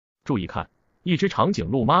注意看，一只长颈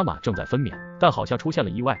鹿妈妈正在分娩，但好像出现了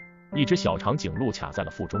意外，一只小长颈鹿卡在了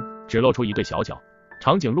腹中，只露出一对小脚。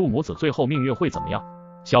长颈鹿母子最后命运会怎么样？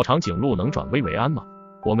小长颈鹿能转危为安吗？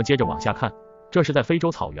我们接着往下看，这是在非洲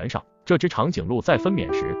草原上，这只长颈鹿在分娩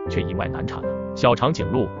时却意外难产了。小长颈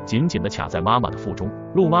鹿紧紧地卡在妈妈的腹中，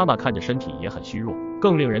鹿妈妈看着身体也很虚弱。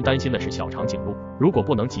更令人担心的是小长颈鹿，如果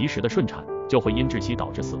不能及时的顺产，就会因窒息导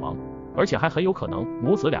致死亡，而且还很有可能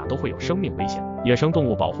母子俩都会有生命危险。野生动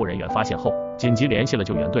物保护人员发现后，紧急联系了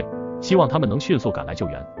救援队，希望他们能迅速赶来救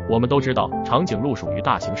援。我们都知道，长颈鹿属于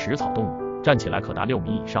大型食草动物，站起来可达6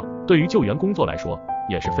米以上，对于救援工作来说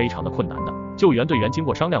也是非常的困难的。救援队员经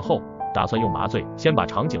过商量后，打算用麻醉先把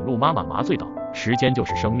长颈鹿妈妈麻醉倒，时间就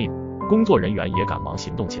是生命。工作人员也赶忙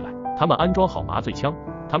行动起来，他们安装好麻醉枪，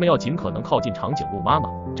他们要尽可能靠近长颈鹿妈妈，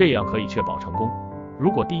这样可以确保成功。如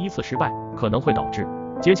果第一次失败，可能会导致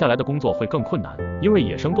接下来的工作会更困难，因为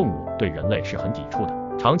野生动物对人类是很抵触的，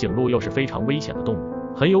长颈鹿又是非常危险的动物，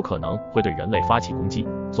很有可能会对人类发起攻击，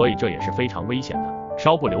所以这也是非常危险的，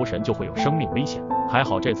稍不留神就会有生命危险。还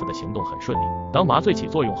好这次的行动很顺利，当麻醉起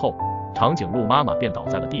作用后，长颈鹿妈妈便倒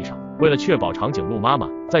在了地上。为了确保长颈鹿妈妈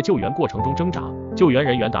在救援过程中挣扎，救援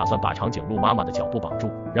人员打算把长颈鹿妈妈的脚部绑住，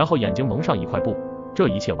然后眼睛蒙上一块布。这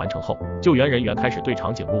一切完成后，救援人员开始对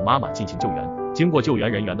长颈鹿妈妈进行救援。经过救援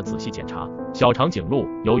人员的仔细检查，小长颈鹿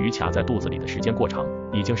由于卡在肚子里的时间过长，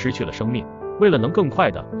已经失去了生命。为了能更快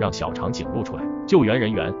的让小长颈鹿出来，救援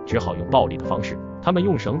人员只好用暴力的方式，他们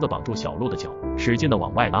用绳子绑住小鹿的脚，使劲的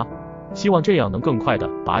往外拉，希望这样能更快的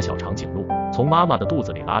把小长颈鹿从妈妈的肚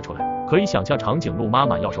子里拉出来。可以想象长颈鹿妈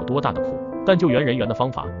妈要受多大的苦，但救援人员的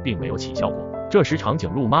方法并没有起效果。这时长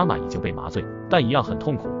颈鹿妈妈已经被麻醉，但一样很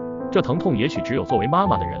痛苦，这疼痛也许只有作为妈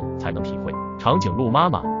妈的人才能体会。长颈鹿妈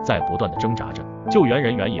妈在不断的挣扎着，救援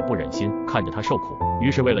人员也不忍心看着她受苦，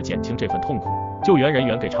于是为了减轻这份痛苦，救援人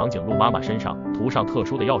员给长颈鹿妈妈身上涂上特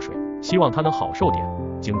殊的药水，希望她能好受点。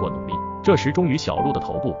经过努力，这时终于小鹿的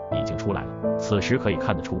头部已经出来了，此时可以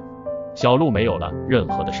看得出小鹿没有了任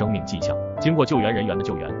何的生命迹象。经过救援人员的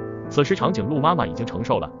救援，此时长颈鹿妈妈已经承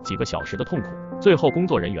受了几个小时的痛苦，最后工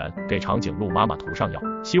作人员给长颈鹿妈妈涂上药，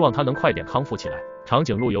希望她能快点康复起来。长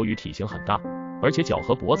颈鹿由于体型很大，而且脚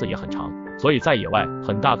和脖子也很长，所以在野外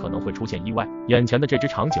很大可能会出现意外。眼前的这只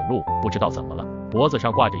长颈鹿不知道怎么了，脖子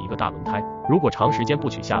上挂着一个大轮胎，如果长时间不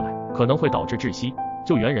取下来，可能会导致窒息。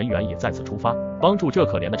救援人员也再次出发，帮助这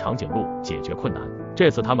可怜的长颈鹿解决困难。这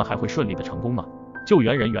次他们还会顺利的成功吗？救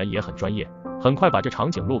援人员也很专业，很快把这长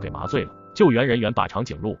颈鹿给麻醉了。救援人员把长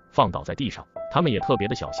颈鹿放倒在地上，他们也特别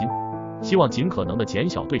的小心，希望尽可能的减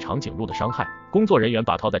小对长颈鹿的伤害。工作人员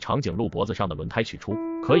把套在长颈鹿脖子上的轮胎取出，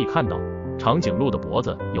可以看到长颈鹿的脖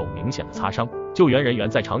子有明显的擦伤。救援人员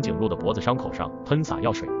在长颈鹿的脖子伤口上喷洒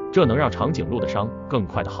药水，这能让长颈鹿的伤更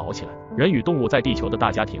快的好起来。人与动物在地球的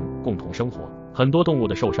大家庭共同生活，很多动物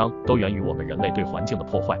的受伤都源于我们人类对环境的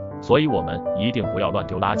破坏，所以我们一定不要乱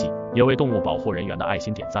丢垃圾，也为动物保护人员的爱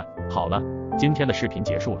心点赞。好了，今天的视频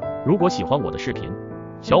结束了，如果喜欢我的视频，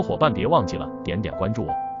小伙伴别忘记了点点关注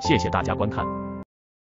哦，谢谢大家观看。